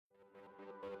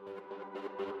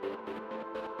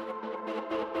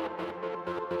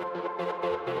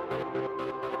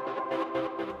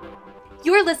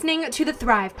You're listening to the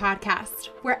Thrive Podcast,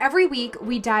 where every week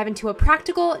we dive into a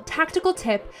practical, tactical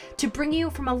tip to bring you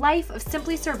from a life of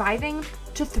simply surviving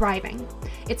to thriving.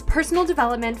 It's personal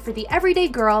development for the everyday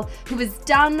girl who is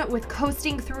done with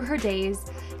coasting through her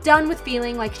days, done with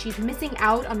feeling like she's missing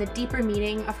out on the deeper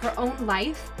meaning of her own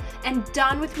life, and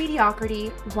done with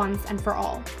mediocrity once and for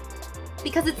all.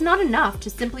 Because it's not enough to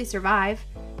simply survive.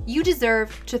 You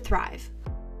deserve to thrive.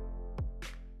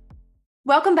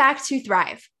 Welcome back to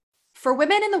Thrive. For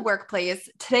women in the workplace,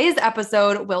 today's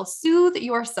episode will soothe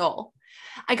your soul.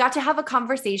 I got to have a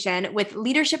conversation with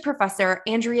leadership professor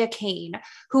Andrea Cain,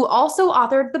 who also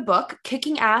authored the book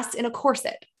Kicking Ass in a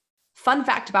Corset. Fun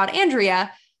fact about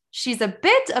Andrea, she's a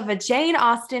bit of a Jane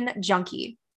Austen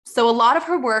junkie. So a lot of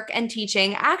her work and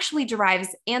teaching actually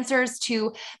derives answers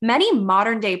to many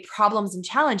modern day problems and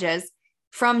challenges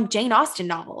from Jane Austen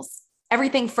novels.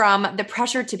 Everything from the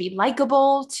pressure to be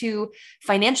likable to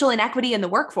financial inequity in the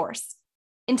workforce.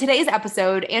 In today's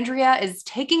episode, Andrea is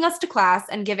taking us to class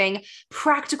and giving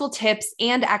practical tips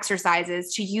and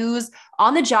exercises to use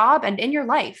on the job and in your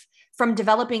life, from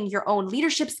developing your own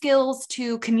leadership skills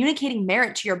to communicating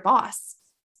merit to your boss.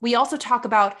 We also talk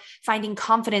about finding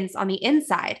confidence on the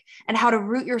inside and how to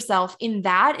root yourself in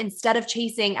that instead of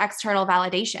chasing external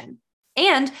validation.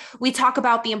 And we talk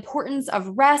about the importance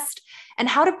of rest and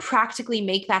how to practically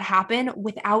make that happen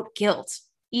without guilt,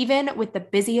 even with the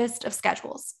busiest of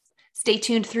schedules. Stay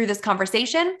tuned through this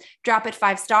conversation. Drop it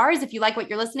 5 stars if you like what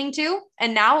you're listening to.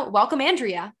 And now, welcome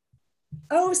Andrea.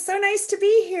 Oh, so nice to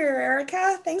be here,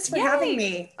 Erica. Thanks for having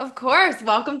me. Of course.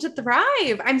 Welcome to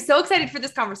Thrive. I'm so excited for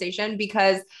this conversation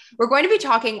because we're going to be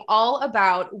talking all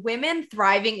about women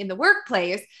thriving in the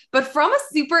workplace, but from a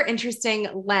super interesting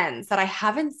lens that I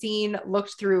haven't seen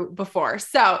looked through before.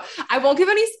 So I won't give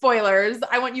any spoilers.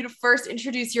 I want you to first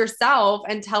introduce yourself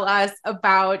and tell us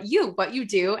about you, what you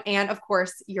do, and of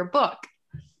course, your book.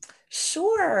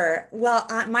 Sure. Well,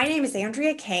 my name is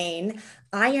Andrea Cain.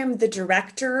 I am the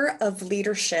Director of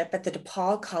Leadership at the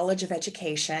DePaul College of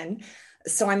Education.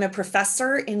 So I'm a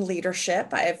professor in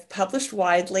leadership. I've published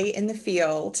widely in the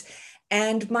field.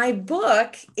 And my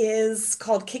book is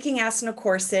called Kicking Ass in a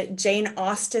Corset, Jane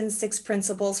Austen's 6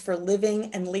 Principles for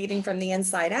Living and Leading from the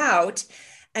Inside Out.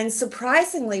 And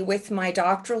surprisingly, with my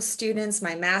doctoral students,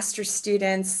 my master's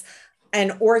students,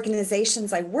 and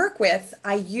organizations I work with,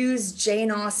 I use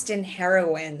Jane Austen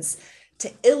heroines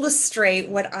to illustrate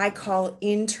what I call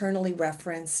internally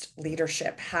referenced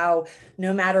leadership, how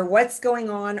no matter what's going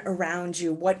on around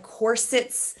you, what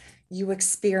corsets you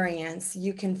experience,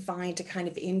 you can find a kind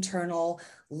of internal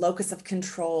locus of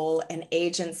control and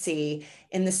agency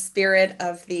in the spirit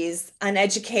of these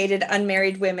uneducated,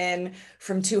 unmarried women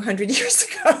from 200 years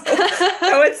ago.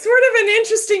 So it's sort of an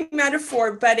interesting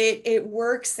metaphor, but it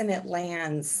works and it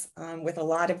lands with a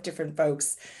lot of different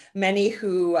folks, many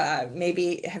who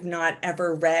maybe have not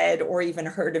ever read or even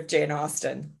heard of Jane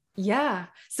Austen. Yeah.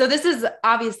 So this is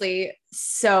obviously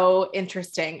so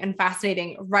interesting and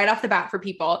fascinating right off the bat for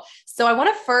people. So I want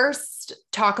to first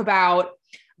talk about,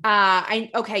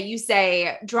 you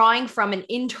say drawing from an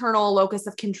internal locus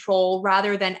of control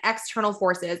rather than external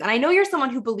forces. And I know you're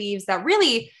someone who believes that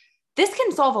really this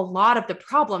can solve a lot of the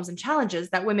problems and challenges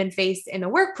that women face in the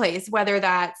workplace, whether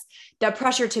that's the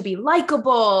pressure to be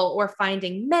likable or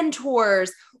finding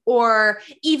mentors or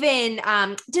even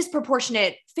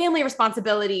disproportionate family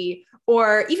responsibility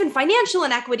or even financial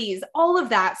inequities, all of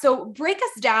that. So break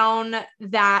us down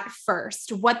that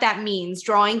first, what that means,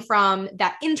 drawing from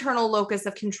that internal locus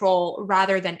of control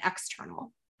rather than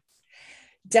external.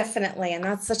 Definitely. And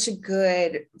that's such a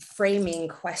good framing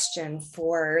question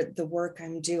for the work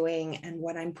I'm doing and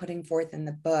what I'm putting forth in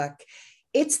the book.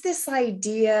 It's this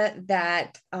idea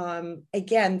that,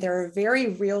 again, there are very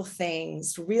real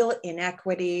things, real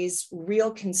inequities,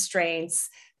 real constraints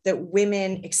that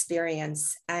women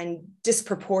experience, and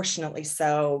disproportionately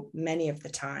so many of the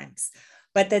times.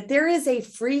 But that there is a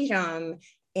freedom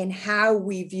in how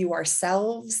we view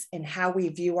ourselves and how we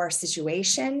view our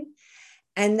situation.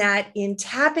 And that in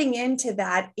tapping into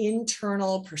that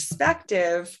internal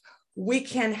perspective, we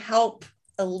can help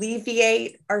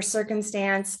alleviate our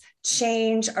circumstance,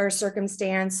 change our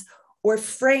circumstance, or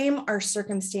frame our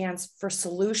circumstance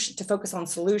to focus on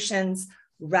solutions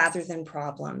rather than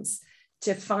problems,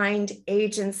 to find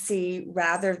agency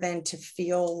rather than to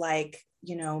feel like,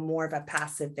 more of a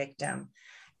passive victim.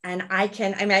 And I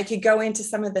could go into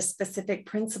some of the specific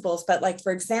principles, but like,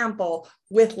 for example,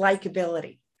 with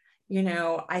likability,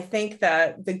 I think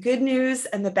the good news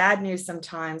and the bad news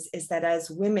sometimes is that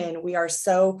as women, we are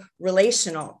so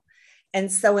relational and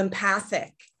so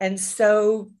empathic and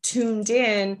so tuned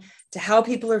in to how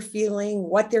people are feeling,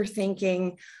 what they're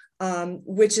thinking,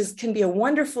 which can be a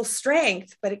wonderful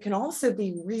strength, but it can also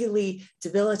be really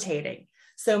debilitating.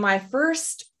 So my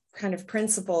first kind of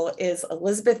principle is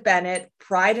Elizabeth Bennet,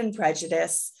 Pride and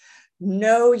Prejudice.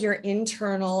 Know your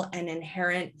internal and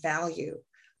inherent value,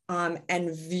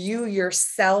 and view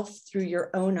yourself through your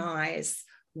own eyes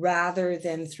rather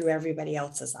than through everybody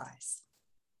else's eyes.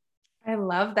 I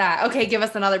love that. Okay, give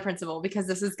us another principle because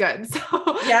this is good. So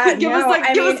yeah, give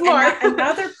us more.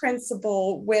 Another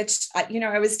principle, which,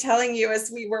 I was telling you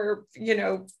as we were,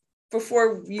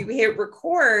 before you hit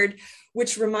record,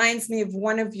 which reminds me of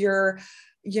one of your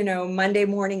Monday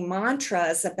morning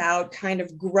mantras about kind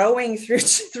of growing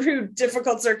through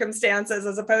difficult circumstances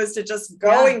as opposed to just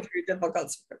going through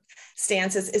difficult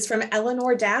circumstances, is from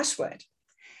Eleanor Dashwood.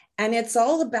 And it's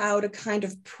all about a kind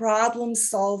of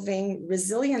problem-solving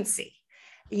resiliency,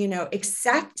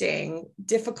 accepting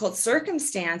difficult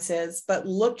circumstances, but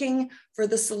looking for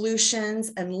the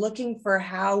solutions and looking for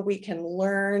how we can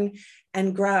learn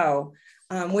and grow.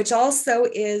 Which also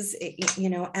is,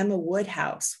 Emma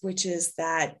Woodhouse, which is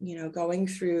that, going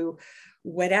through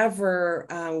whatever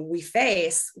we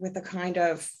face with a kind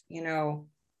of,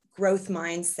 growth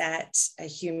mindset, a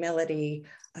humility,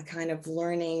 a kind of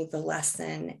learning the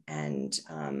lesson and,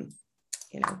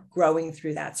 growing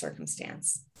through that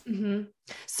circumstance. Mm-hmm.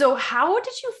 So how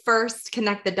did you first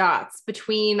connect the dots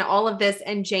between all of this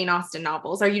and Jane Austen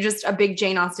novels? Are you just a big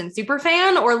Jane Austen super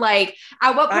fan, or like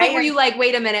at what point were you like,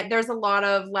 wait a minute, there's a lot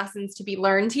of lessons to be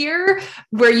learned here,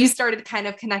 where you started kind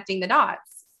of connecting the dots?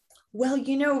 Well,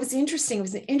 it was interesting. It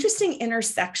was an interesting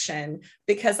intersection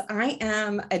because I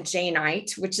am a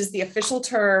Janeite, which is the official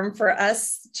term for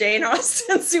us Jane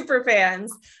Austen super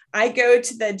fans. I go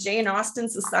to the Jane Austen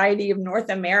Society of North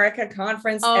America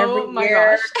conference every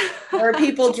year where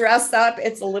people dress up.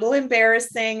 It's a little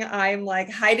embarrassing. I'm like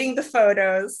hiding the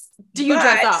photos. Do you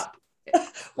dress up?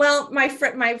 Well,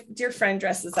 my dear friend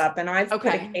dresses up, and I've put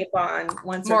a cape on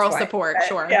once or twice. Moral support,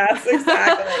 sure. Yes,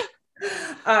 exactly.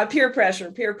 Peer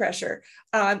pressure.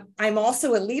 I'm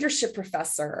also a leadership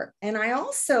professor, and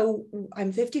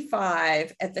I'm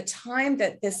 55. At the time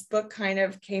that this book kind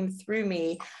of came through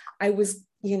me, I was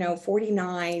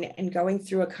 49 and going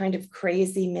through a kind of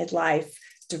crazy midlife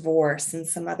divorce and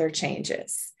some other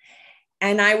changes.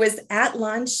 And I was at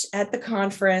lunch at the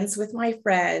conference with my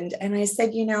friend, and I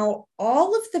said,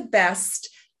 all of the best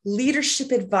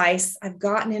leadership advice I've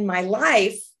gotten in my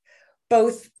life,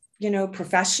 both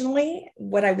professionally,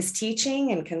 what I was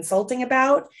teaching and consulting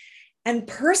about, and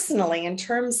personally, in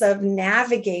terms of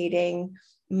navigating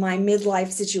my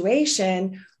midlife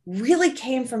situation, really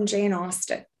came from Jane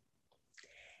Austen.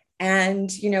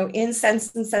 And, in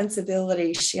Sense and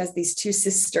Sensibility, she has these two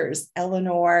sisters,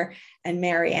 Eleanor and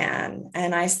Marianne.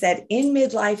 And I said, in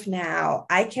midlife now,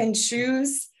 I can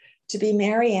choose to be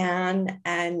Marianne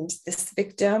and this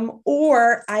victim,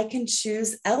 or I can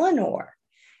choose Eleanor.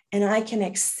 And I can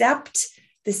accept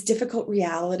this difficult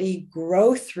reality,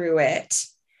 grow through it,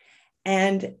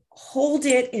 and hold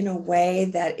it in a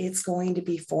way that it's going to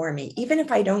be for me, even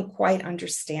if I don't quite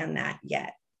understand that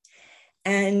yet.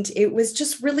 And it was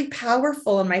just really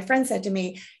powerful. And my friend said to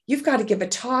me, you've got to give a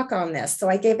talk on this. So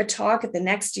I gave a talk at the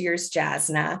next year's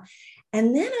JASNA.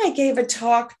 And then I gave a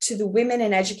talk to the Women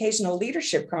in Educational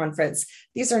Leadership Conference.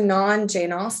 These are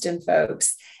non-Jane Austen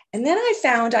folks. And then I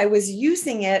found I was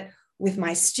using it with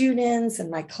my students and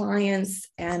my clients,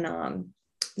 and,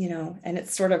 and it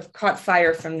sort of caught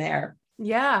fire from there.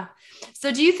 Yeah.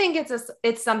 So do you think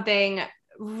it's something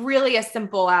really as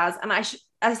simple as, and I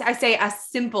say as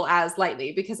simple as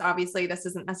lightly, because obviously this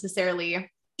isn't necessarily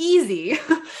easy,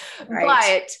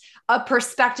 right. But a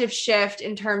perspective shift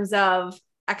in terms of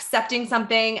accepting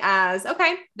something as,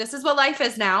 okay, this is what life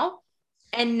is now.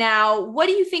 And now, what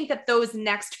do you think that those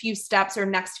next few steps or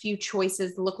next few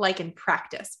choices look like in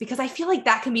practice? Because I feel like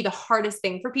that can be the hardest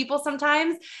thing for people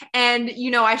sometimes. And,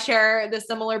 I share the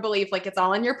similar belief, like it's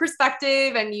all in your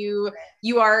perspective and you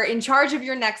are in charge of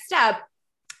your next step.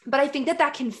 But I think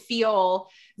that can feel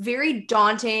very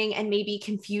daunting and maybe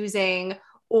confusing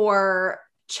or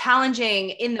challenging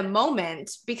in the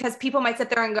moment, because people might sit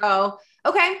there and go,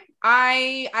 okay,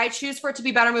 I choose for it to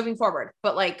be better moving forward,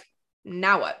 but like,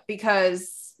 now what?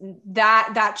 Because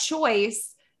that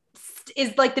choice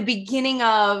is like the beginning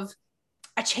of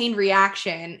a chain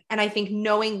reaction. And I think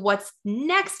knowing what's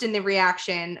next in the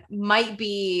reaction might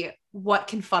be what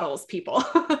confuddles people.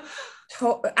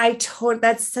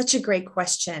 That's such a great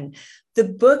question. The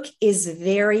book is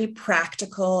very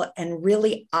practical and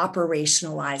really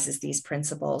operationalizes these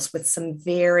principles with some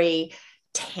very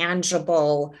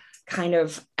tangible kind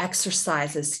of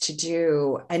exercises to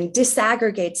do and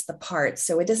disaggregates the parts.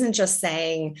 So it isn't just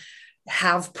saying,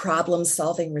 have problem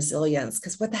solving resilience,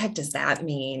 because what the heck does that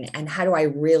mean? And how do I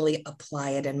really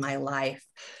apply it in my life?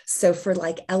 So for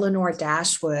like Eleanor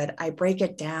Dashwood, I break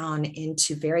it down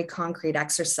into very concrete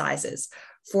exercises.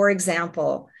 For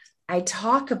example, I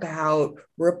talk about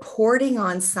reporting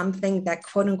on something that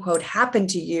quote unquote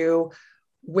happened to you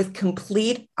with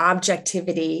complete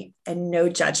objectivity and no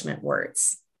judgment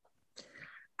words.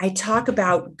 I talk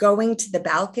about going to the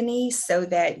balcony so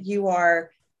that you are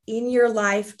in your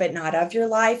life, but not of your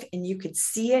life, and you could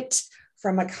see it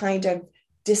from a kind of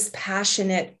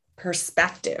dispassionate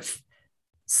perspective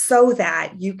so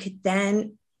that you could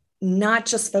then not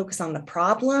just focus on the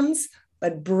problems,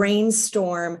 but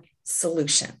brainstorm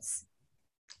solutions.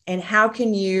 And how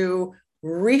can you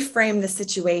reframe the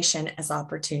situation as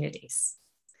opportunities?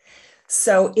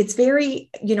 So it's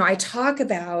very, I talk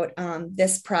about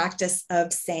this practice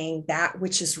of saying that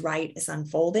which is right is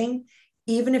unfolding,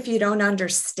 even if you don't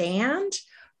understand,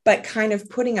 but kind of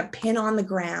putting a pin on the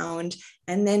ground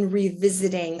and then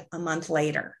revisiting a month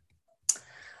later.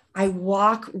 I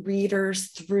walk readers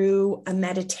through a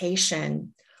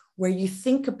meditation where you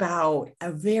think about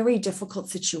a very difficult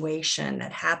situation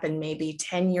that happened maybe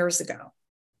 10 years ago.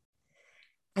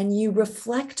 And you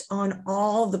reflect on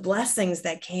all the blessings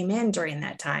that came in during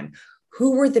that time.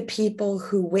 Who were the people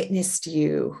who witnessed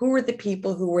you? Who were the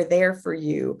people who were there for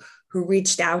you, who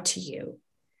reached out to you?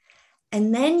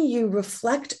 And then you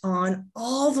reflect on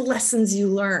all the lessons you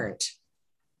learned.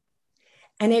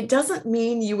 And it doesn't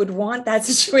mean you would want that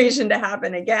situation to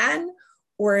happen again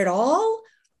or at all,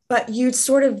 but you'd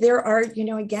sort of, there are,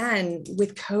 again,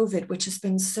 with COVID, which has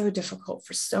been so difficult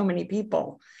for so many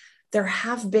people, there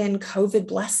have been COVID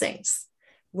blessings,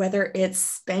 whether it's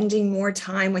spending more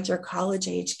time with your college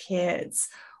age kids,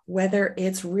 whether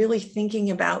it's really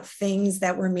thinking about things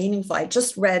that were meaningful. I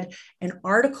just read an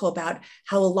article about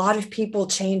how a lot of people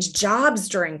changed jobs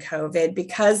during COVID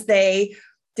because they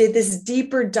did this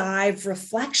deeper dive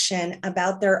reflection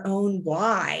about their own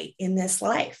why in this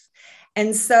life.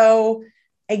 And so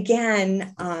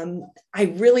again, I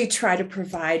really try to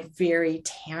provide very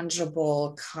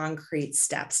tangible, concrete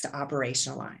steps to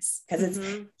operationalize, because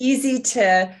it's easy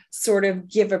to sort of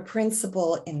give a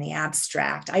principle in the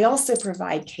abstract. I also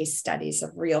provide case studies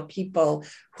of real people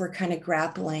who are kind of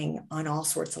grappling on all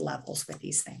sorts of levels with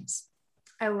these things.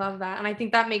 I love that. And I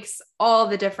think that makes all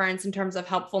the difference in terms of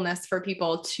helpfulness for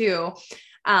people too.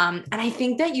 And I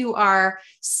think that you are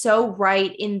so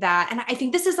right in that. And I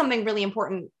think this is something really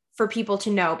important for people to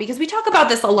know, because we talk about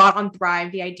this a lot on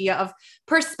Thrive, the idea of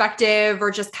perspective or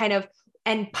just kind of,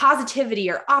 and positivity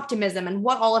or optimism and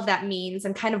what all of that means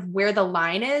and kind of where the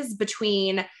line is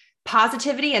between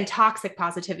positivity and toxic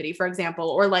positivity, for example,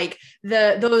 or like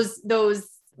those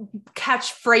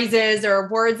catchphrases or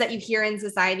words that you hear in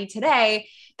society today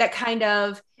that kind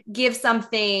of give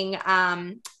something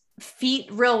feet,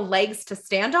 real legs to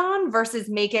stand on versus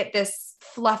make it this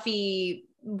fluffy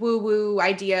woo-woo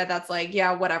idea that's like,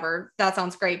 yeah, whatever, that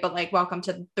sounds great, but like, welcome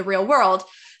to the real world.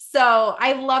 So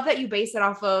I love that you base it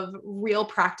off of real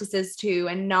practices too,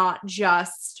 and not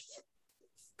just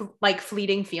like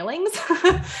fleeting feelings,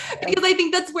 because I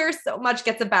think that's where so much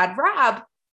gets a bad rap,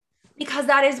 because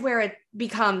that is where it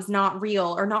becomes not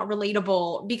real or not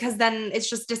relatable, because then it's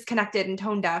just disconnected and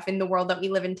tone deaf in the world that we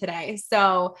live in today.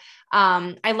 So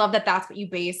I love that that's what you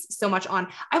base so much on.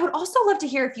 I would also love to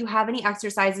hear if you have any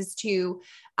exercises to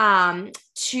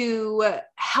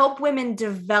help women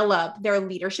develop their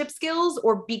leadership skills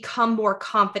or become more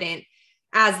confident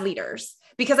as leaders.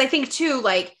 Because I think too,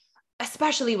 like,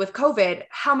 especially with COVID,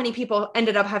 how many people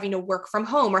ended up having to work from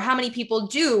home, or how many people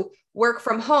do work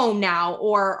from home now,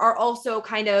 or are also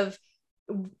kind of,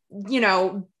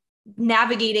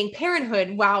 navigating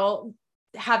parenthood while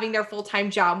having their full-time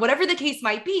job, whatever the case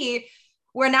might be,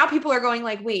 where now people are going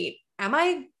like, wait, am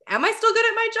I still good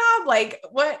at my job? Like,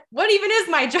 what even is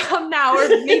my job now? Or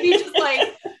maybe just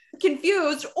like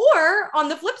confused, or on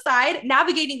the flip side,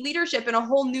 navigating leadership in a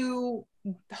whole new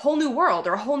world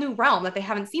or a whole new realm that they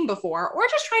haven't seen before, or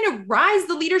just trying to rise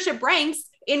the leadership ranks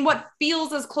in what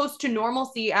feels as close to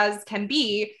normalcy as can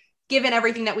be, given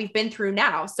everything that we've been through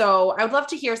now. So I would love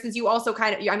to hear, since you also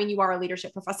you are a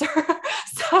leadership professor.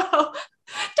 So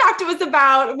talk to us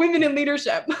about women in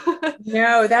leadership.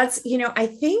 No, that's, I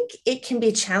think it can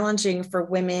be challenging for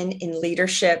women in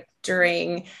leadership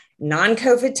during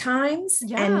non-COVID times.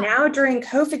 Yeah. And now during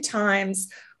COVID times,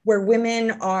 where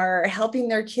women are helping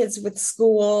their kids with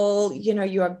school,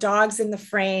 you have dogs in the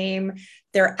frame,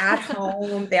 they're at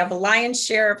home, they have a lion's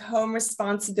share of home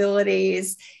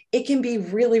responsibilities. It can be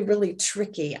really, really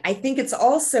tricky. I think it's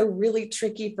also really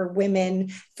tricky for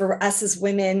women, for us as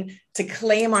women, to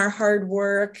claim our hard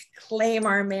work, claim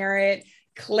our merit,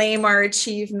 claim our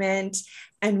achievement.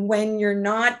 And when you're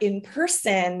not in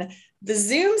person, the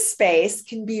Zoom space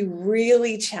can be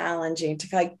really challenging to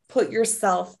like put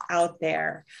yourself out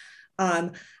there.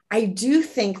 I do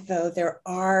think, though, there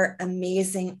are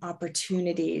amazing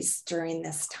opportunities during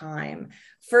this time.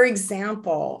 For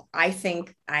example, I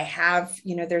think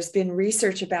there's been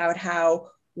research about how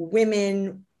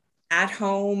women at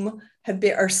home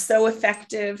are so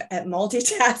effective at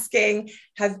multitasking,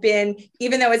 have been,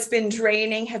 even though it's been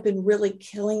draining, have been really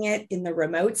killing it in the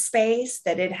remote space,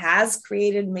 that it has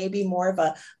created maybe more of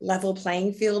a level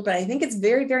playing field. But I think it's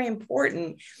very, very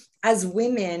important as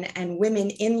women and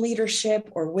women in leadership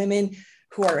or women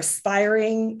who are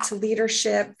aspiring to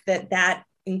leadership, that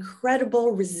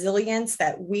incredible resilience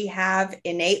that we have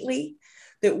innately,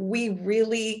 that we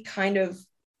really kind of,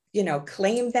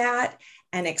 claim that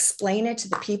and explain it to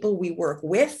the people we work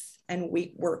with and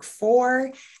we work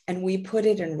for, and we put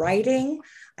it in writing.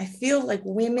 I feel like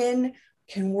women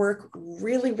can work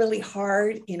really, really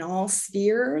hard in all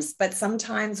spheres, but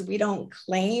sometimes we don't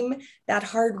claim that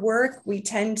hard work. We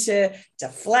tend to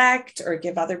deflect or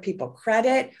give other people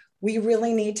credit. We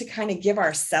really need to kind of give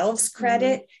ourselves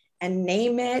credit and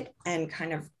name it and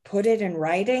kind of put it in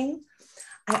writing.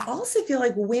 I also feel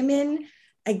like women,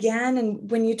 again,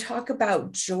 and when you talk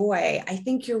about joy, I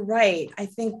think you're right. I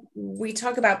think we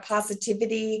talk about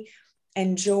positivity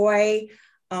and joy,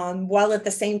 while at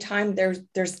the same time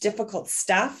there's difficult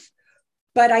stuff.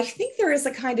 But I think there is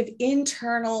a kind of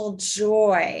internal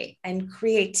joy and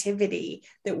creativity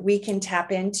that we can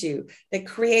tap into that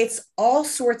creates all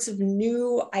sorts of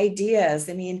new ideas.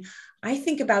 I mean, I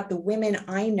think about the women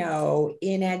I know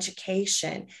in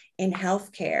education, in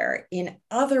healthcare, in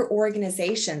other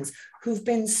organizations who've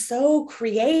been so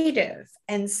creative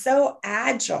and so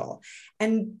agile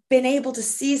and been able to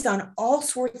seize on all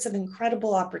sorts of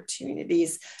incredible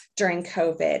opportunities during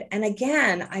COVID. And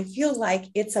again, I feel like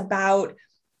it's about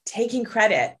taking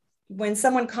credit. When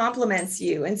someone compliments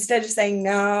you, instead of saying,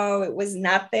 no, it was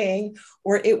nothing,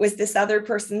 or it was this other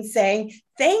person saying,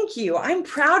 thank you, I'm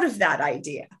proud of that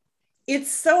idea.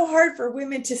 It's so hard for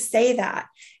women to say that.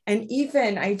 And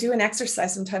even I do an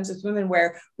exercise sometimes with women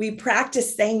where we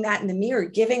practice saying that in the mirror,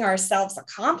 giving ourselves a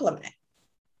compliment,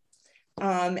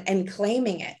 and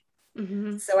claiming it.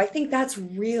 Mm-hmm. So I think that's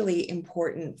really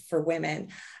important for women.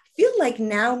 I feel like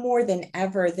now more than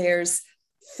ever, there's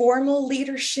formal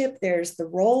leadership, there's the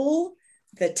role,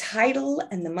 the title,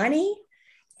 and the money.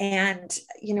 And,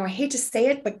 I hate to say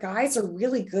it, but guys are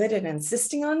really good at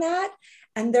insisting on that.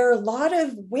 And there are a lot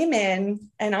of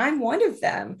women, and I'm one of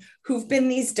them, who've been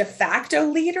these de facto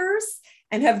leaders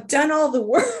and have done all the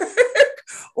work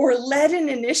or led an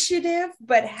initiative,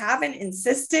 but haven't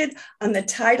insisted on the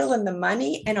title and the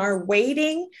money and are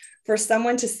waiting for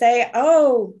someone to say,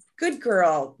 oh, good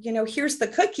girl, here's the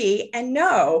cookie. And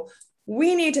no,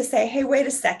 we need to say, hey, wait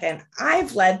a second,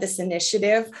 I've led this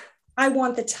initiative. I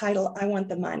want the title. I want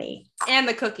the money. And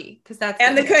the cookie, because that's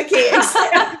and the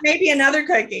cookie, maybe another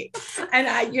cookie. And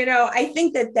I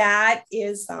think that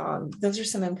is, those are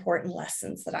some important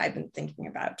lessons that I've been thinking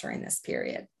about during this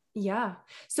period. Yeah.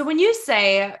 So when you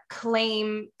say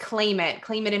claim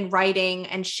it in writing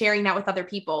and sharing that with other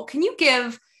people, can you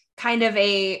give kind of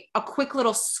a quick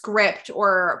little script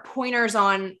or pointers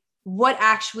on what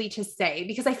actually to say?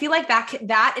 Because I feel like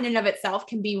that in and of itself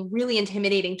can be really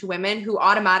intimidating to women who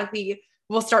automatically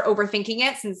will start overthinking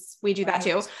it, since we do that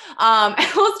too. And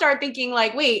we'll start thinking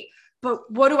like, wait, but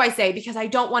what do I say? Because I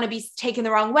don't want to be taken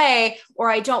the wrong way, or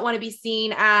I don't want to be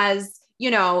seen as,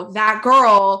 that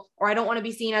girl, or I don't want to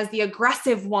be seen as the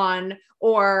aggressive one,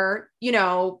 or,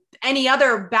 any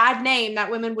other bad name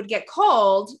that women would get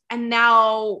called. And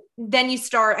then you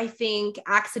start, I think,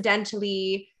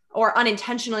 accidentally or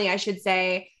unintentionally, I should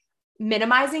say,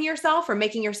 minimizing yourself or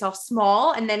making yourself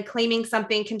small, and then claiming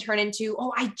something can turn into,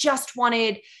 oh, I just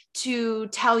wanted to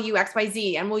tell you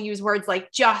XYZ. And we'll use words like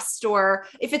just, or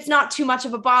if it's not too much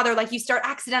of a bother, like you start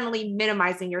accidentally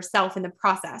minimizing yourself in the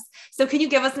process. So can you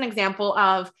give us an example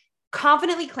of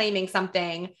confidently claiming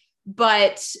something,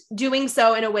 but doing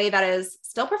so in a way that is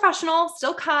still professional,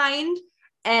 still kind,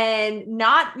 and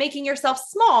not making yourself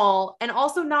small, and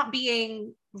also not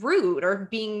being rude or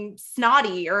being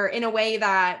snotty or in a way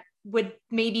that would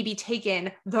maybe be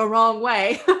taken the wrong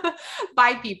way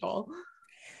by people?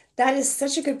 That is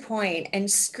such a good point. And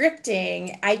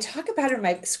scripting, I talk about it in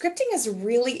scripting is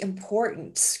really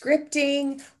important.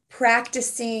 Scripting,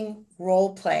 practicing,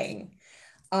 role playing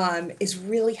is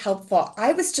really helpful.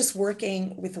 I was just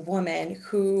working with a woman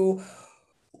who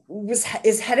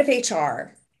is head of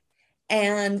HR.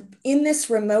 And in this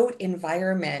remote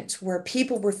environment where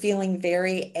people were feeling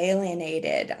very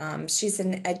alienated, she's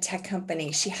in a tech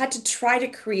company. She had to try to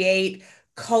create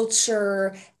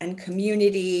culture and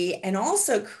community and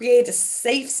also create a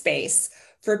safe space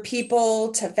for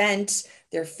people to vent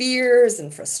their fears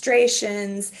and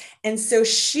frustrations. And so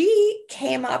she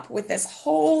came up with this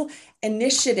whole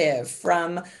initiative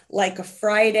from like a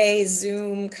Friday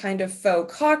Zoom kind of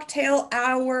faux cocktail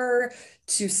hour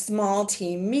to small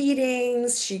team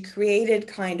meetings. She created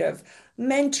kind of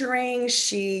mentoring.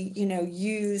 She,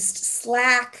 used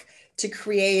Slack to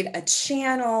create a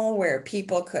channel where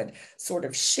people could sort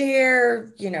of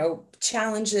share,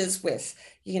 challenges with,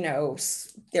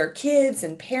 their kids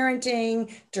and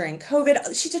parenting during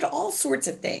COVID. She did all sorts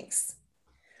of things.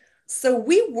 So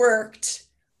we worked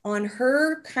on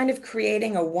her kind of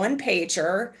creating a one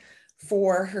pager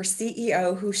for her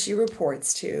CEO, who she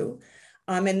reports to.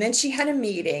 And then she had a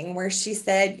meeting where she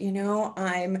said,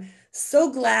 I'm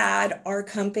so glad our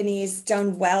company's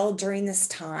done well during this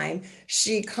time.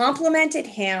 She complimented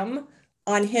him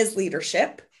on his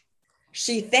leadership.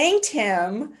 She thanked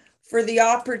him for the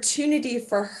opportunity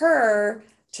for her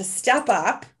to step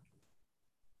up.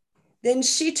 Then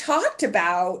she talked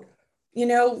about,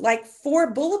 like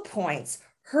 4 bullet points,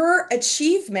 her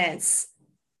achievements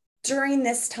during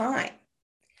this time.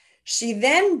 She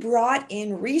then brought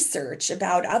in research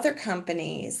about other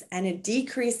companies and a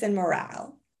decrease in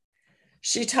morale.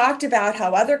 She talked about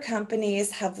how other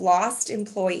companies have lost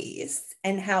employees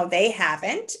and how they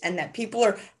haven't, and that people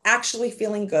are actually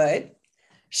feeling good.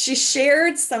 She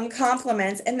shared some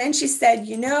compliments, and then she said,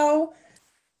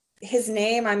 his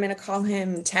name, I'm going to call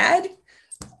him Ted.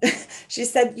 She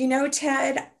said,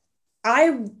 Ted,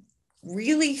 I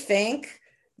really think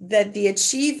that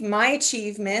my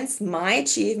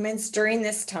achievements during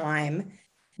this time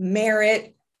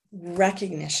merit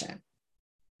recognition.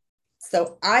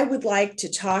 So I would like to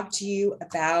talk to you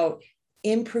about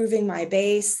improving my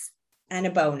base and a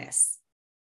bonus.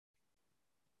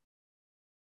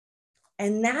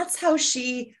 And that's how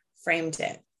she framed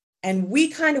it. And we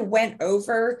kind of went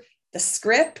over the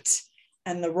script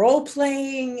and the role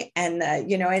playing and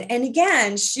and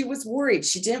again, she was worried.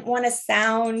 She didn't want to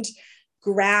sound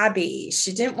grabby.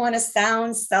 She didn't want to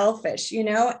sound selfish,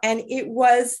 and it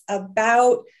was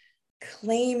about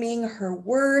claiming her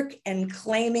work and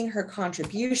claiming her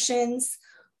contributions.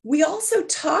 We also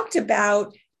talked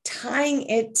about tying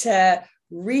it to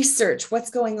research,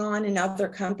 what's going on in other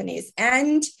companies,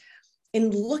 and in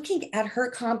looking at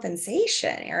her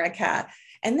compensation, Erica.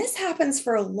 And this happens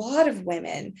for a lot of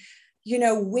women.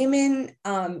 Women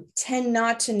tend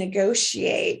not to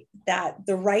negotiate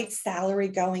the right salary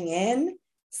going in,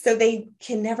 so they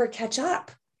can never catch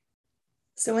up.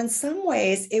 So in some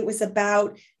ways, it was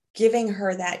about giving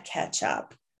her that catch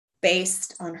up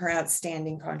based on her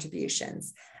outstanding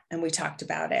contributions. And we talked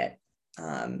about it.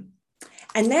 And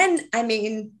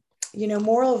then,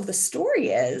 moral of the story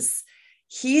is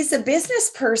he's a business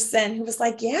person who was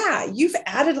like, yeah, you've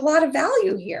added a lot of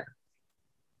value here.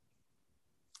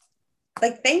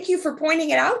 Like, thank you for pointing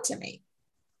it out to me.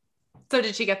 So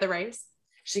did she get the raise?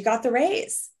 She got the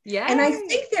raise. Yeah. And I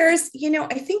think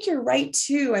I think you're right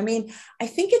too. I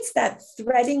think it's that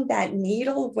threading that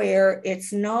needle where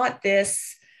it's not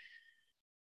this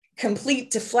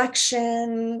complete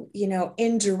deflection,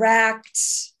 indirect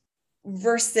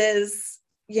versus,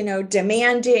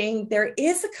 demanding. There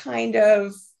is a kind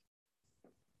of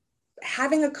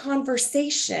having a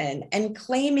conversation and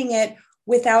claiming it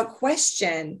without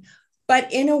question,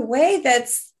 but in a way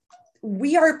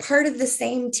we are part of the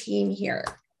same team here.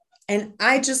 And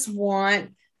I just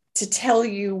want to tell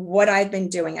you what I've been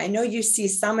doing. I know you see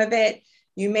some of it,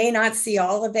 you may not see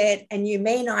all of it, and you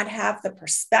may not have the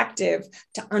perspective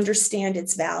to understand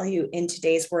its value in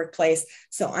today's workplace.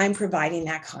 So I'm providing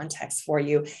that context for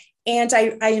you. And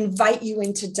I invite you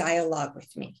into dialogue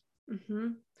with me. Mm-hmm.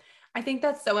 I think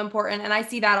that's so important. And I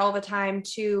see that all the time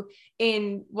too,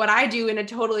 in what I do in a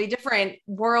totally different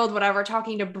world, whatever,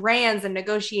 talking to brands and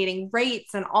negotiating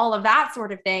rates and all of that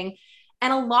sort of thing.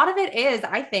 And a lot of it is,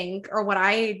 I think, or what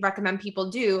I recommend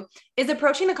people do is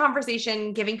approaching the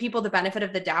conversation, giving people the benefit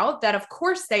of the doubt that of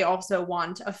course they also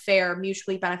want a fair,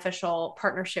 mutually beneficial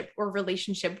partnership or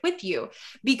relationship with you.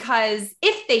 Because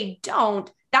if they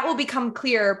don't, that will become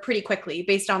clear pretty quickly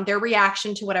based on their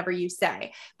reaction to whatever you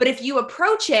say. But if you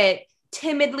approach it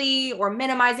timidly or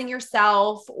minimizing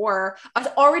yourself or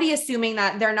already assuming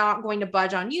that they're not going to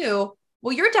budge on you,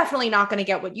 well, you're definitely not going to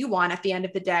get what you want at the end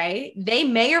of the day. They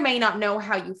may or may not know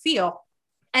how you feel.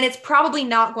 And it's probably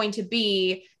not going to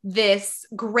be this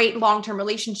great long-term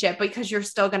relationship because you're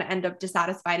still going to end up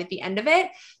dissatisfied at the end of it.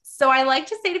 So I like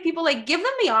to say to people, like, give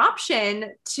them the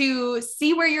option to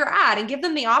see where you're at and give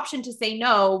them the option to say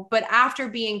no. But after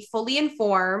being fully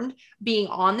informed, being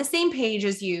on the same page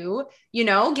as you,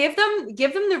 give them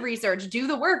the research, do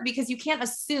the work, because you can't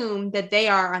assume that they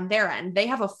are on their end. They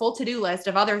have a full to-do list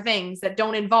of other things that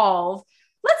don't involve,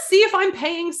 let's see if I'm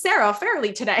paying Sarah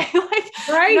fairly today. Like,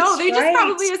 right, no, they just right.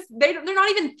 probably, they're not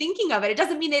even thinking of it. It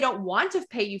doesn't mean they don't want to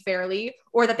pay you fairly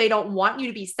or that they don't want you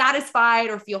to be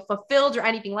satisfied or feel fulfilled or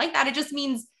anything like that. It just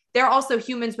means they're also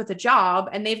humans with a job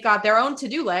and they've got their own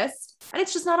to-do list and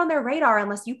it's just not on their radar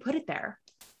unless you put it there.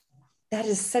 That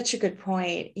is such a good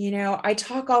point. I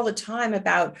talk all the time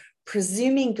about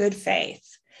presuming good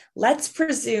faith. Let's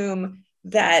presume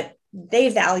that they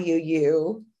value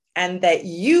you and that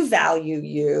you value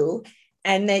you,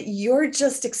 and that you're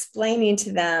just explaining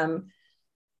to them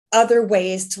other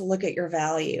ways to look at your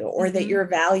value, or that your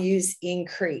value's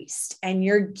increased, and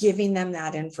you're giving them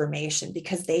that information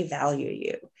because they value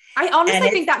you. I honestly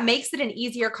think that makes it an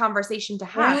easier conversation to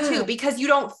have too, because you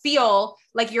don't feel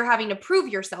like you're having to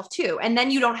prove yourself too. And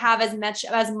then you don't have as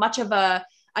much of a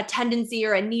tendency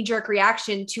or a knee-jerk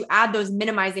reaction to add those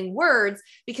minimizing words,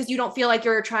 because you don't feel like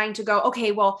you're trying to go,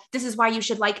 okay, well, this is why you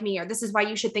should like me, or this is why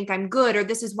you should think I'm good, or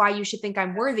this is why you should think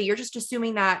I'm worthy. You're just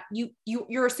assuming that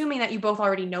you're assuming that you both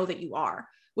already know that you are,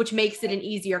 which makes it an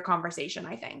easier conversation,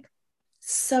 I think.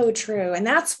 So true. And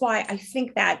that's why I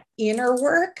think that inner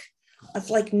work of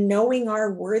like knowing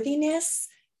our worthiness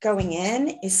going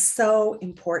in is so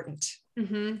important.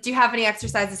 Do you have any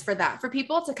exercises for that, for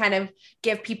people to kind of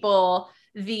give people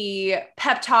the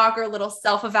pep talk or little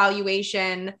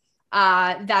self-evaluation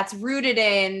that's rooted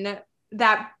in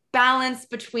that balance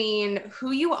between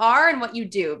who you are and what you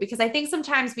do? Because I think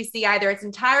sometimes we see either it's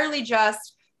entirely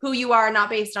just who you are, not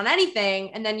based on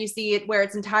anything, and then you see it where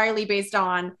it's entirely based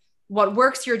on what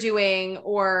works you're doing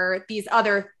or these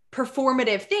other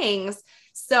performative things.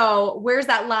 So where's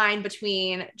that line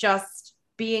between just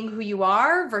being who you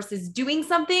are versus doing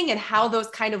something, and how those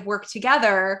kind of work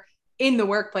together in the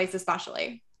workplace,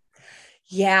 especially?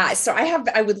 Yeah. So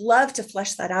I would love to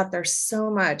flesh that out. There's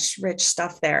so much rich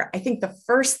stuff there. I think the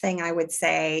first thing I would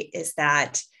say is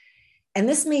that, and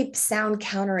this may sound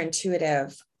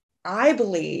counterintuitive, I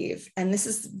believe, and this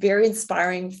is very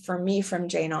inspiring for me from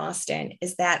Jane Austen,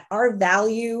 is that our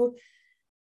value,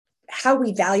 how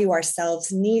we value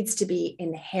ourselves, needs to be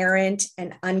inherent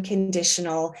and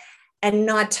unconditional and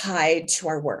not tied to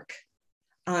our work.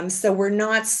 So we're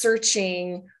not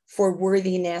searching for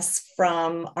worthiness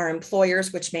from our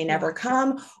employers, which may never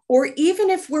come, or even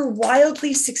if we're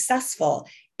wildly successful,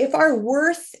 if our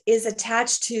worth is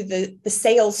attached to the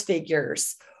sales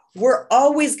figures, we're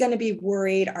always going to be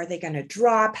worried, are they going to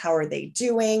drop? How are they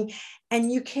doing?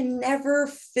 And you can never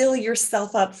fill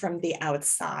yourself up from the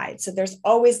outside. So there's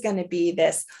always going to be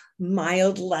this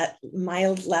mild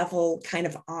level kind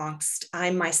of angst.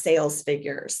 I'm my sales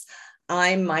figures.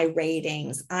 I'm my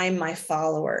ratings, I'm my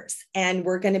followers. And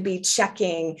we're going to be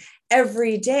checking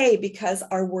every day because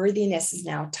our worthiness is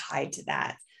now tied to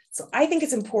that. So I think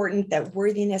it's important that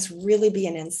worthiness really be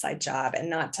an inside job and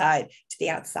not tied to the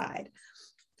outside.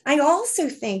 I also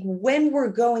think when we're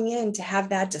going in to have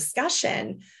that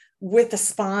discussion with a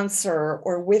sponsor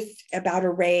or about a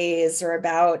raise or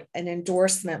about an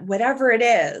endorsement, whatever it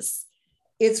is,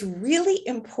 it's really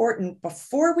important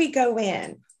before we go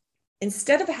in,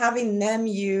 instead of having them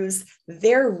use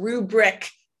their rubric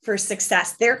for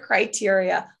success, their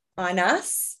criteria on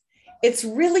us, it's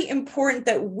really important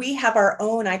that we have our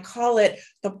own, I call it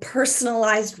the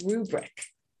personalized rubric.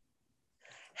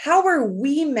 How are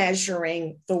we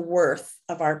measuring the worth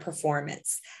of our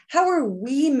performance? How are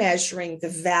we measuring the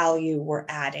value we're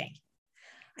adding?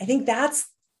 I think that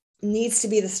needs to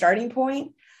be the starting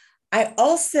point. I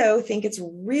also think it's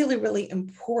really, really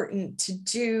important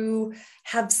to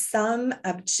have some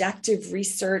objective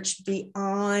research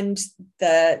beyond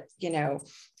the,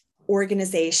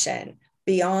 organization,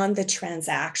 beyond the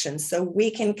transaction. So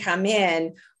we can come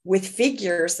in with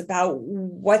figures about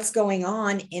what's going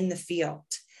on in the field.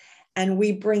 And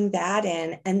we bring that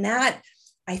in, and that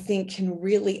I think can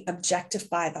really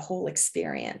objectify the whole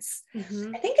experience. I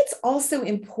think it's also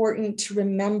important to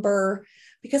remember,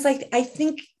 because I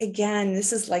think, again,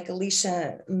 this is like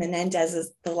Alicia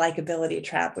Menendez's The Likeability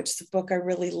Trap, which is a book I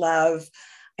really love.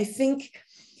 I think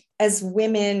as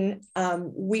women,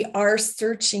 we are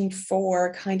searching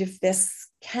for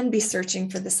can be searching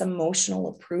for this emotional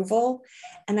approval.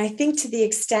 And I think to the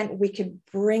extent we could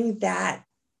bring that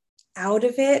out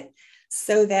of it,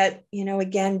 so that,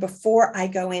 again, before I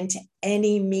go into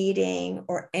any meeting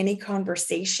or any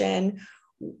conversation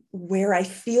where I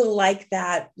feel like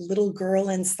that little girl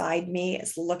inside me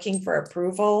is looking for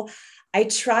approval, I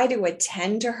try to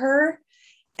attend to her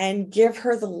and give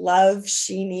her the love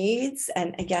she needs.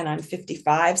 And again, I'm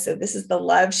 55, so this is the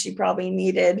love she probably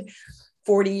needed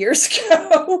 40 years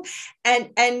ago,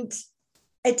 and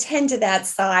attend to that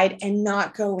side and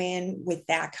not go in with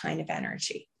that kind of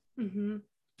energy. Mm-hmm.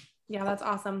 Yeah, that's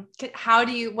awesome.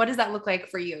 What does that look like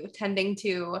for you, tending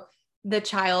to the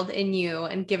child in you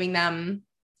and giving them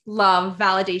love,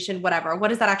 validation, whatever? What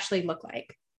does that actually look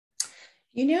like?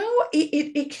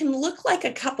 It can look like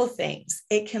a couple things.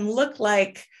 It can look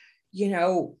like,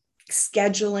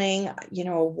 scheduling,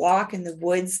 a walk in the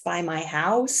woods by my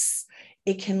house.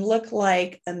 It can look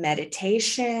like a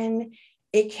meditation.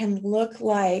 It can look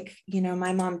like,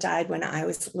 my mom died when I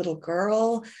was a little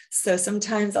girl. So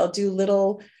sometimes I'll do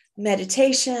little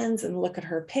meditations and look at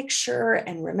her picture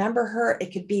and remember her.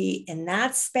 It could be in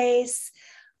that space.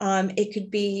 It could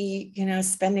be,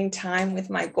 spending time with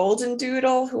my golden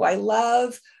doodle, who I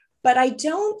love, but I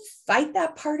don't fight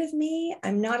that part of me.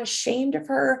 I'm not ashamed of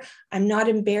her. I'm not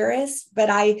embarrassed, but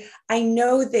I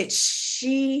know that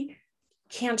she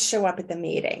can't show up at the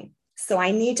meeting. So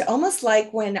I need to, almost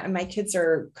like when my kids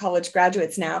are college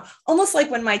graduates now, almost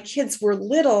like when my kids were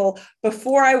little,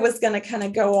 before I was going to kind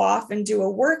of go off and do a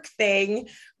work thing,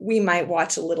 we might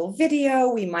watch a little video,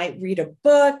 we might read a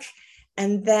book,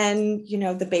 and then,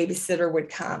 the babysitter would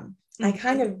come. Mm-hmm. I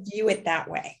kind of view it that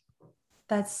way.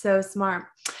 That's so smart.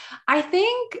 I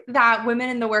think that women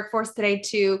in the workforce today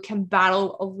too can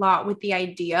battle a lot with the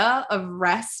idea of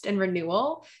rest and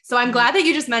renewal. So I'm glad that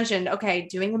you just mentioned, okay,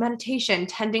 doing a meditation,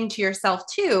 tending to yourself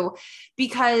too,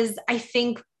 because I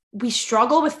think we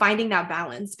struggle with finding that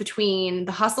balance between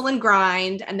the hustle and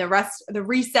grind and the rest, the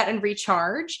reset and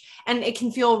recharge. And it can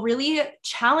feel really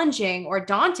challenging or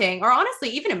daunting, or honestly,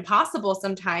 even impossible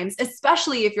sometimes,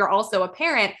 especially if you're also a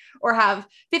parent or have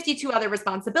 52 other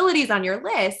responsibilities on your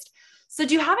list. So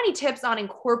do you have any tips on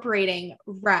incorporating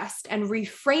rest and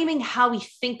reframing how we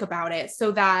think about it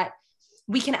so that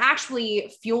we can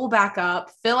actually fuel back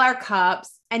up, fill our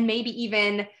cups, and maybe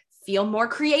even feel more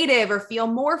creative or feel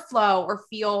more flow or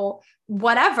feel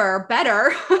whatever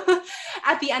better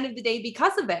at the end of the day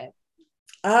because of it?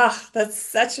 That's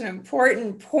such an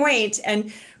important point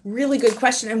and really good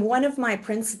question. And one of my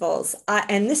principles,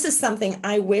 and this is something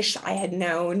I wish I had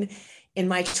known in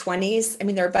my 20s. I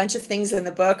mean, there are a bunch of things in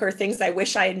the book or things I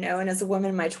wish I had known as a woman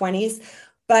in my 20s,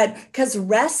 but because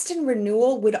rest and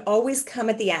renewal would always come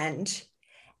at the end.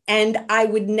 And I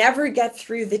would never get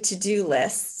through the to-do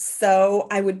list. So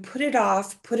I would put it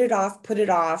off,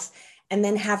 and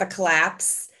then have a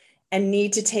collapse and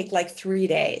need to take like 3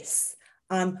 days.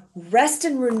 Rest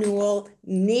and renewal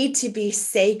need to be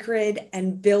sacred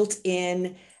and built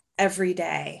in every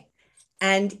day.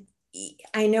 And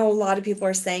I know a lot of people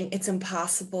are saying it's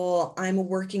impossible. I'm a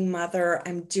working mother.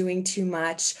 I'm doing too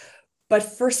much. But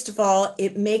first of all,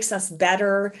 it makes us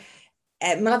better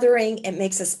at mothering. It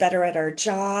makes us better at our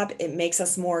job. It makes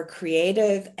us more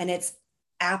creative, and it's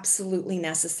absolutely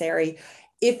necessary.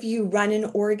 If you run an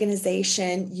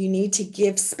organization, you need to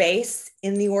give space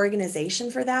in the organization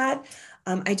for that.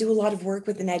 I do a lot of work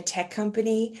with an ed tech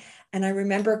company, and I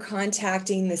remember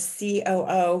contacting the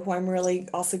COO, who I'm really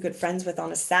also good friends with,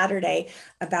 on a Saturday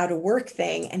about a work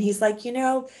thing. And he's like,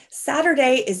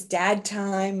 Saturday is dad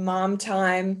time, mom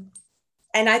time.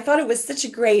 And I thought it was such a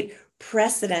great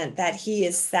precedent that he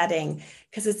is setting,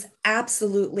 because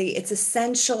it's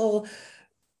essential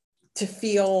to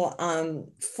feel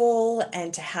full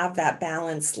and to have that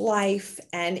balanced life.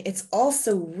 And it's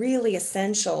also really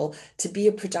essential to be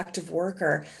a productive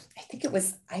worker. I think it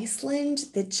was Iceland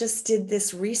that just did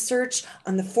this research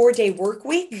on the 4-day work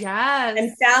week. Yes.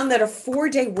 And found that a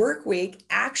 4-day work week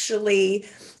actually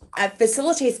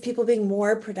facilitates people being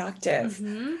more productive.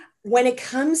 Mm-hmm. When it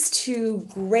comes to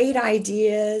great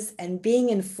ideas and being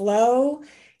in flow,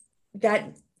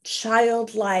 that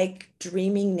childlike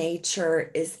dreaming nature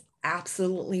is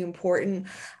absolutely important.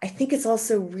 I think it's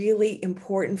also really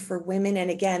important for women. And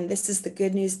again, this is the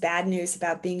good news, bad news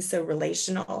about being so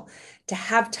relational, to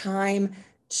have time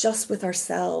just with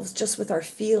ourselves, just with our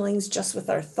feelings, just with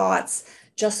our thoughts,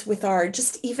 just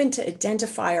even to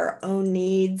identify our own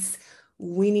needs.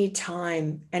 We need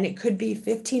time. And it could be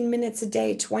 15 minutes a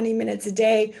day, 20 minutes a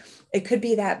day. It could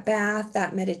be that bath,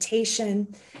 that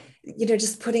meditation,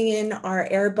 just putting in our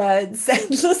earbuds and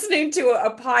listening to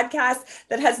a podcast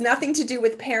that has nothing to do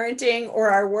with parenting or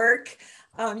our work.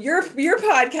 Your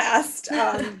podcast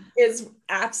is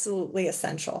absolutely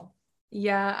essential.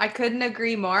 Yeah, I couldn't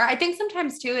agree more. I think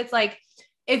sometimes too, it's like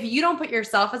if you don't put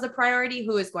yourself as a priority,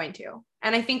 who is going to?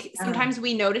 And I think sometimes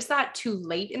we notice that too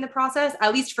late in the process.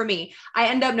 At least for me, I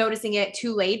end up noticing it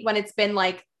too late when it's been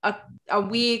like a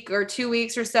week or 2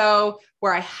 weeks or so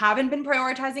where I haven't been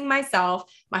prioritizing myself.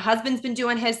 My husband's been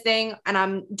doing his thing and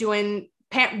I'm doing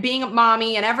being a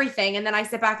mommy and everything. And then I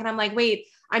sit back and I'm like, wait,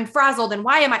 I'm frazzled. And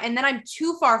why am I? And then I'm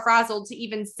too far frazzled to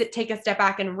even take a step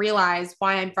back and realize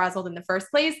why I'm frazzled in the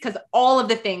first place. Cause all of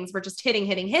the things were just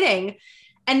hitting.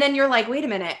 And then you're like, wait a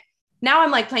minute. Now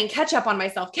I'm like playing catch up on my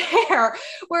self-care,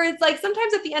 where it's like,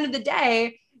 sometimes at the end of the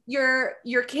day,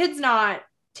 your kid's not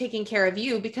taking care of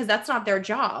you because that's not their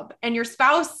job. And your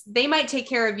spouse, they might take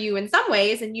care of you in some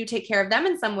ways and you take care of them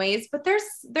in some ways, but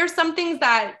there's some things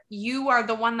that you are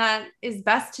the one that is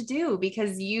best to do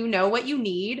because you know what you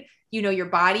need, you know your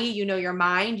body, you know your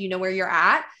mind, you know where you're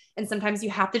at. And sometimes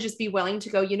you have to just be willing to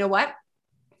go, you know what?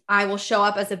 I will show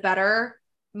up as a better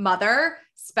mother,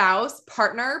 spouse,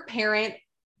 partner, parent,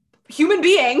 human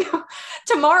being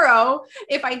tomorrow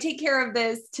if I take care of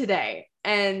this today.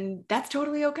 And that's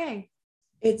totally okay.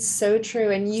 It's so true.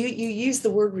 And you use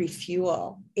the word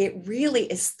refuel. It really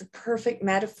is the perfect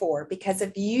metaphor, because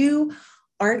if you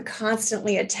aren't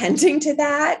constantly attending to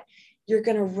that, you're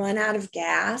going to run out of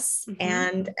gas,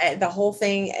 and the whole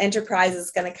enterprise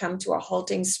is going to come to a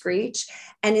halting screech.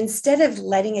 And instead of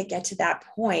letting it get to that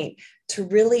point, to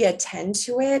really attend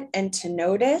to it and to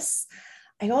notice,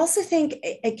 I also think,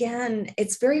 again,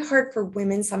 it's very hard for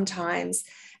women sometimes.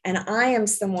 And I am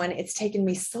someone, it's taken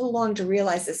me so long to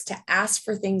realize this, to ask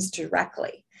for things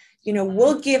directly. You know,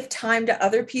 we'll give time to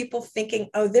other people thinking,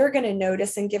 oh, they're going to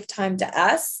notice and give time to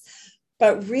us.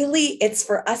 But really, it's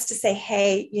for us to say,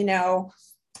 hey, you know,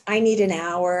 I need an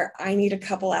hour. I need a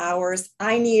couple hours.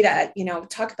 I need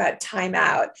talk about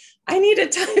timeout. I need a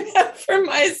timeout for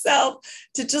myself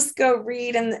to just go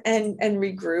read and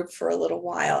regroup for a little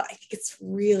while. I think it's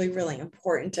really, really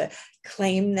important to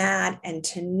claim that and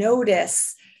to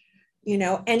notice, you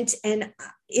know, and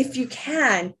if you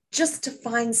can, just to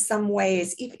find some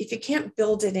ways, if you can't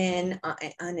build it in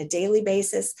on a daily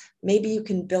basis, maybe you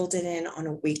can build it in on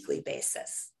a weekly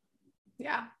basis.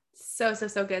 Yeah. So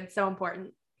good. So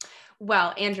important.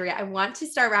 Well, Andrea, I want to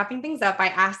start wrapping things up by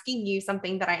asking you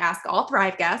something that I ask all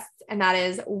Thrive guests, and that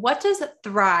is, what does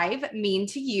thrive mean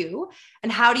to you?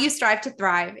 And how do you strive to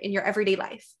thrive in your everyday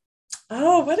life?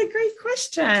 Oh, what a great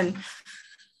question.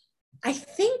 I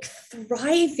think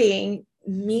thriving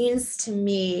means to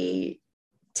me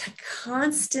to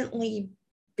constantly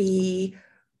be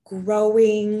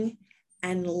growing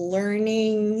and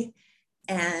learning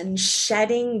and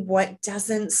shedding what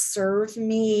doesn't serve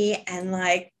me, and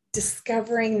like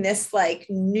discovering this like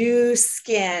new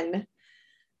skin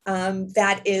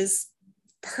that is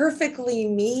perfectly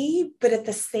me, but at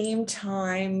the same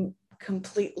time,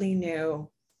 completely new.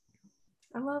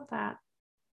 I love that.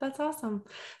 That's awesome.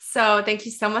 So thank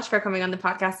you so much for coming on the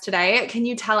podcast today. Can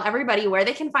you tell everybody where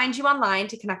they can find you online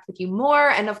to connect with you more?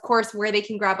 And of course, where they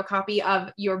can grab a copy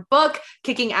of your book,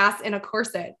 Kicking Ass in a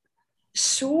Corset?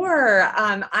 Sure.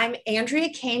 I'm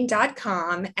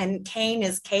AndreaKayne.com, and Kayne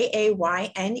is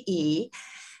Kayne.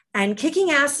 And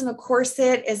Kicking Ass in a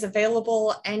Corset is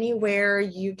available anywhere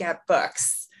you get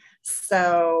books.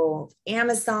 So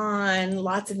Amazon,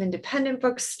 lots of independent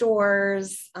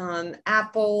bookstores,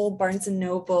 Apple, Barnes and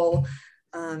Noble,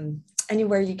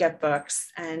 anywhere you get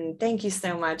books. And thank you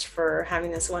so much for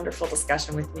having this wonderful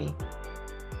discussion with me.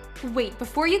 Wait,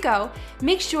 before you go,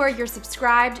 make sure you're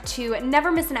subscribed to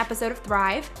never miss an episode of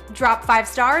Thrive. Drop 5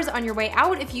 stars on your way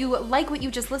out if you like what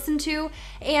you just listened to,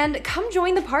 and come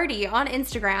join the party on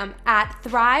Instagram at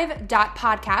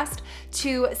thrive.podcast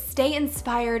to stay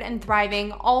inspired and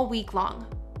thriving all week long.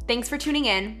 Thanks for tuning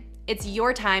in. It's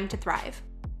your time to thrive.